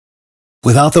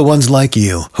Without the ones like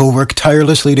you, who work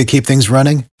tirelessly to keep things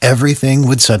running, everything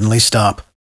would suddenly stop.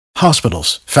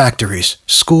 Hospitals, factories,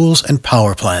 schools, and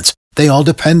power plants, they all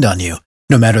depend on you.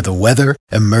 No matter the weather,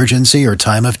 emergency, or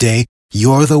time of day,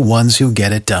 you're the ones who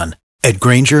get it done. At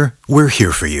Grainger, we're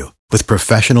here for you with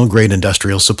professional-grade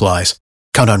industrial supplies.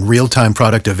 Count on real-time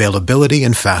product availability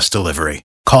and fast delivery.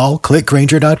 Call,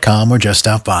 clickgrainger.com, or just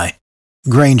stop by.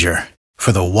 Grainger,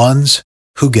 for the ones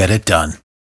who get it done.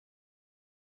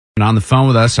 And on the phone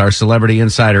with us, our celebrity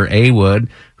insider, A-Wood,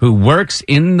 who works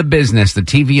in the business, the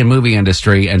TV and movie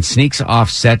industry, and sneaks off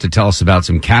set to tell us about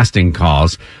some casting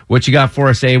calls. What you got for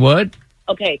us, A-Wood?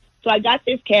 Okay, so I got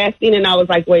this casting, and I was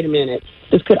like, wait a minute.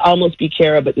 This could almost be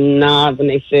Kara, but nah, when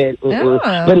they said,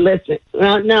 But listen,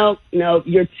 no,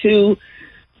 you're too,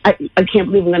 I can't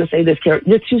believe I'm going to say this, Kara.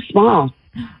 You're too small.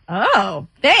 Oh,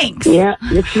 thanks. Yeah,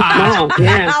 you're too small.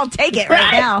 Yeah. I'll take it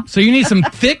right now. So you need some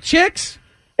thick chicks?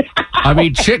 I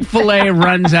mean, Chick-fil-A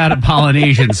runs out of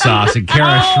Polynesian sauce, and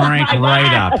Kara shrank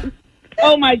right up.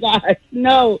 Oh, my gosh.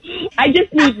 No. I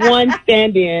just need one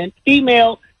stand-in,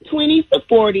 female, 20 to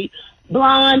 40,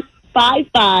 blonde,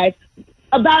 5'5",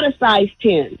 about a size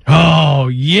 10. Oh,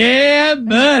 yeah,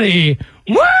 buddy.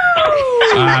 Woo!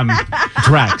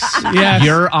 Drex, yes.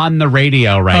 You're on the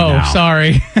radio right now. Oh,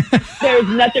 sorry. There's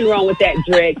nothing wrong with that,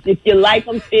 Drex. If you like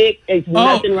them thick, there's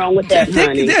nothing wrong with that,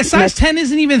 honey. Size 10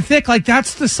 isn't even thick. Like,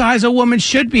 that's the size a woman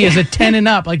should be, is a 10 and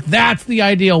up. Like, that's the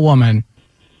ideal woman.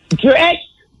 Drex,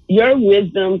 your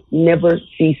wisdom never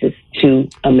ceases to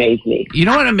amaze me. You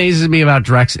know what amazes me about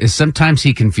Drex is sometimes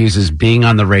he confuses being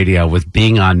on the radio with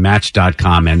being on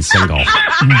Match.com and single.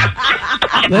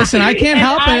 Listen, I can't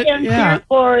help it. I am here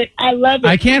for it. I love it.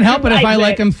 I can't help it if I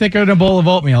like them thicker than a bowl of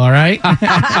oatmeal, all right?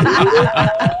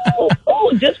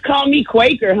 Oh, just call me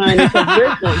Quaker, honey.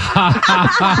 'Cause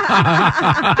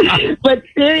listen. But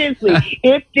seriously,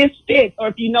 if this fits, or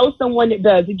if you know someone that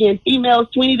does, again, females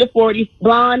 20 to 40,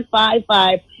 blonde,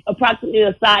 5'5", approximately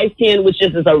a size 10, which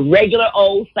is a regular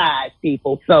old size,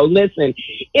 people. So listen,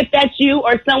 if that's you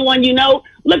or someone you know,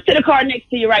 look to the car next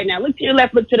to you right now. Look to your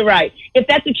left, look to the right. If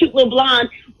that's a cute little blonde,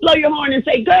 blow your horn and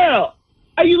say, girl,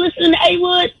 are you listening to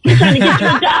A-Wood? He's trying to get you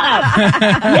a job.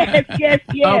 Yes.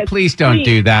 Oh, please don't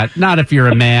do that. Not if you're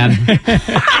a man.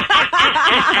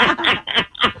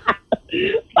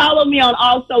 Follow me on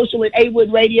all social at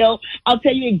A-Wood Radio. I'll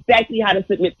tell you exactly how to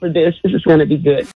submit for this. This is going to be good.